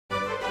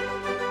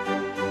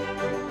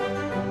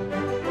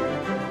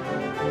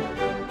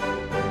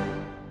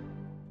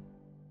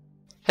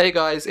Hey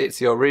guys,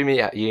 it's your roomie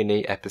at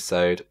uni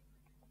episode...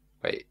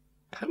 Wait,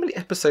 how many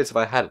episodes have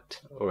I had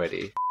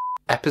already?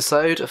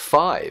 Episode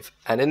 5.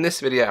 And in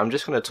this video I'm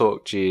just going to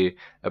talk to you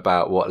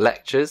about what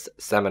lectures,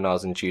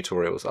 seminars and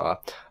tutorials are.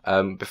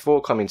 Before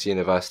coming to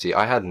university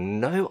I had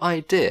no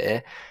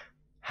idea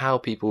how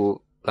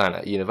people learn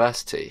at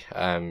university.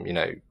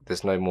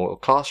 There's no more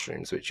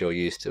classrooms which you're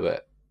used to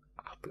at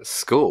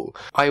school.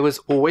 I was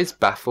always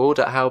baffled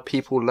at how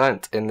people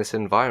learnt in this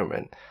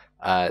environment.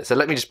 So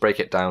let me just break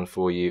it down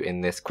for you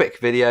in this quick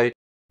video.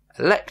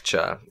 A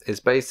lecture is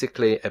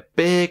basically a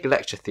big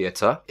lecture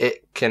theatre.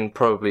 It can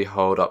probably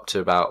hold up to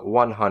about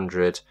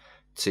 100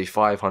 to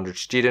 500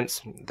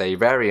 students. They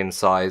vary in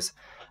size.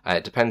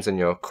 It depends on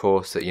your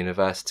course at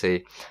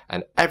university.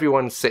 And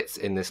everyone sits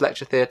in this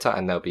lecture theatre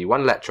and there'll be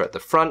one lecturer at the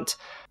front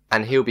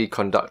and he'll be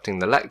conducting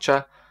the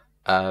lecture.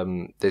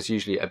 There's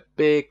usually a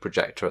big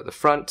projector at the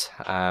front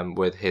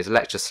with his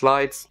lecture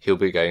slides. He'll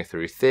be going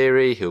through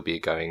theory, he'll be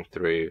going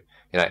through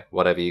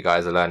whatever you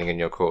guys are learning in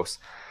your course.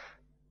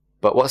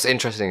 But what's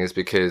interesting is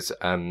because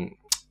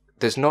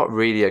there's not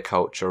really a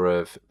culture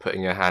of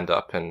putting your hand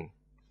up and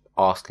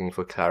asking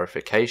for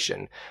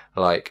clarification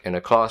like in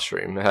a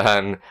classroom.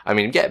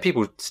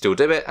 People still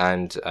do it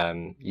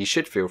and you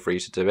should feel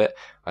free to do it.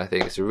 I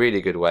think it's a really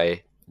good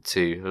way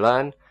to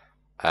learn.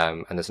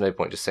 And there's no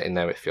point just sitting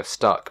there if you're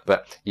stuck,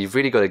 but you've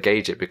really got to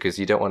gauge it because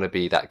you don't want to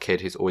be that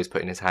kid who's always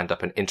putting his hand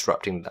up and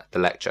interrupting the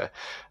lecture.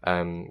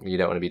 You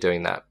don't want to be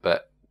doing that,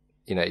 but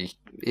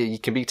you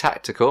can be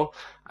tactical,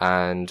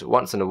 and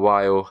once in a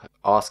while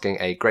asking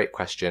a great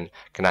question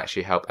can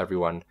actually help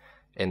everyone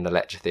in the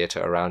lecture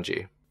theatre around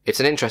you. It's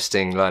an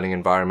interesting learning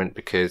environment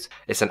because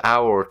it's an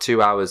hour or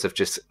 2 hours of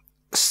just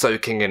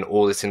soaking in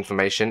all this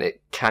information.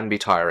 It can be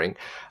tiring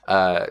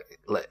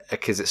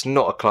because it's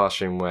not a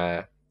classroom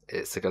where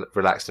it's a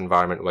relaxed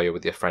environment where you're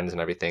with your friends and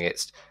everything.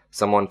 It's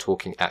someone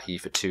talking at you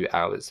for 2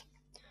 hours.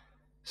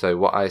 So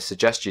what I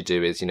suggest you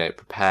do is,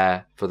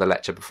 prepare for the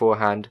lecture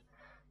beforehand,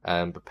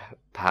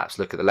 perhaps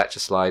look at the lecture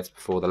slides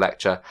before the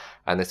lecture,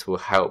 and this will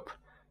help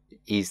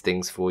ease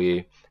things for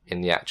you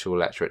in the actual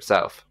lecture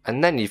itself.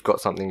 And then you've got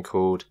something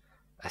called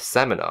a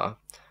seminar.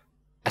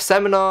 A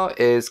seminar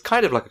is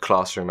kind of like a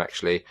classroom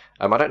actually.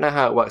 I don't know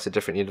how it works at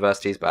different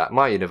universities, but at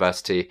my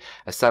university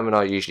a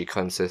seminar usually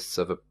consists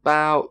of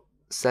about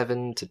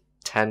 7 to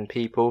 10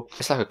 people.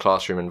 It's like a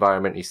classroom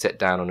environment. You sit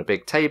down on a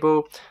big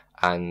table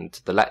and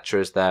the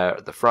lecturer's there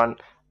at the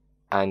front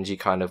and you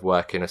kind of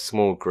work in a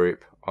small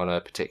group on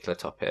a particular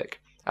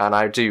topic. And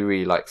I do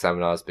really like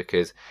seminars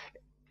because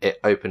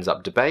it opens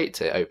up debate,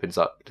 it opens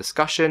up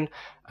discussion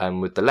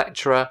with the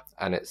lecturer,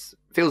 and it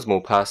feels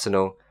more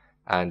personal,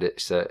 and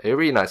it's a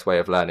really nice way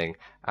of learning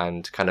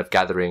and kind of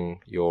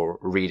gathering your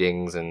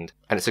readings, and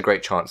it's a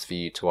great chance for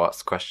you to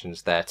ask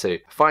questions there too.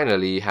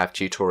 Finally, you have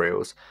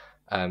tutorials.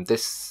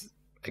 This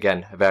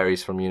again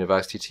varies from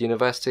university to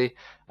university.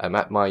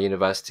 At my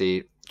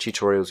university,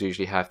 tutorials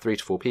usually have 3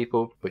 to 4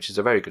 people, which is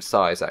a very good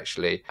size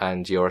actually,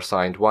 and you're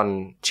assigned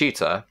one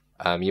tutor.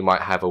 You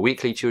might have a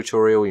weekly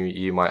tutorial,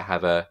 you might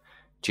have a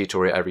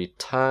tutorial every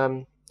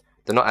term.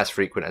 They're not as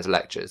frequent as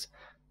lectures,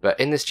 but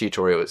in this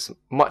tutorial it's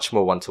much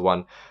more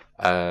one-to-one,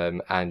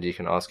 and you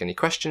can ask any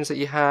questions that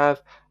you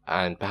have,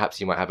 and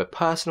perhaps you might have a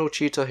personal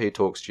tutor who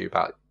talks to you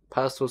about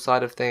personal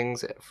side of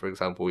things, for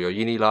example your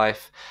uni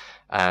life,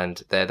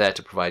 and they're there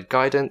to provide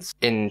guidance.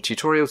 In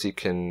tutorials you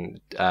can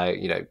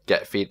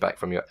get feedback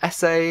from your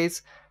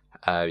essays.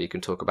 You can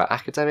talk about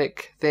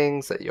academic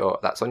things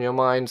that's on your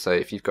mind, so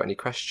if you've got any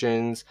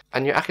questions,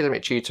 and your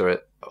academic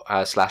tutor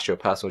slash your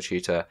personal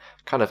tutor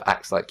kind of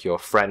acts like your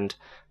friend,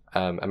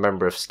 a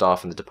member of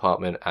staff in the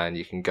department, and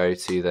you can go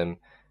to them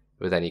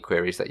with any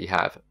queries that you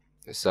have.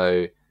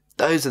 So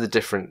those are the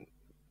different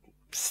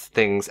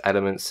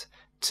elements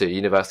to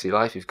university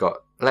life. You've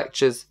got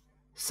lectures,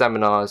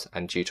 seminars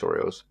and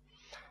tutorials,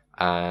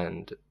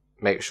 and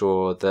make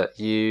sure that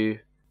you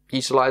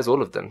utilize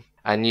all of them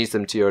and use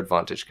them to your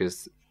advantage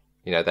because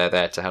they're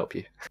there to help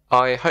you.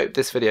 I hope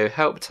this video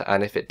helped,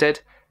 and if it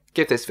did,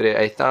 give this video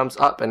a thumbs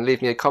up and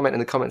leave me a comment in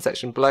the comment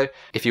section below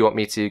if you want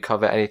me to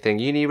cover anything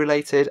uni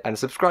related, and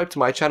subscribe to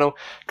my channel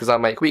because I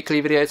make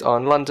weekly videos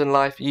on London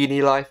life,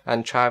 uni life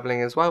and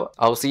travelling as well.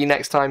 I'll see you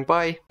next time,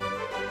 bye!